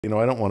I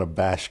don't want to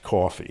bash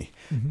coffee,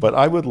 but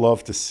I would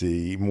love to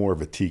see more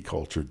of a tea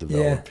culture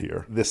develop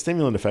here. The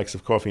stimulant effects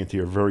of coffee and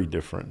tea are very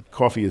different.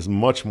 Coffee is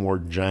much more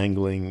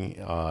jangling.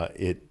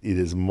 It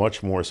is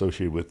much more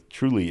associated with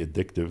truly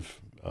addictive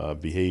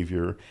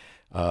behavior.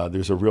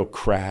 There's a real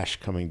crash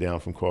coming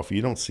down from coffee.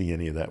 You don't see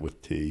any of that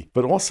with tea.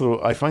 But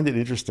also, I find it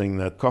interesting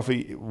that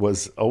coffee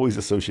was always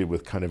associated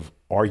with kind of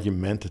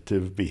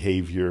argumentative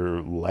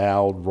behavior,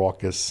 loud,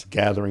 raucous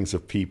gatherings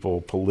of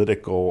people,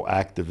 political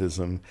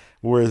activism,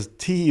 whereas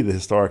tea, the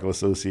historical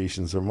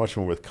associations are much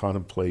more with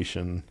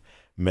contemplation,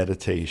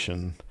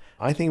 meditation.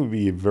 I think it would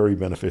be very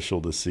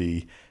beneficial to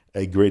see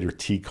a greater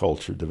tea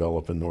culture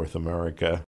develop in North America.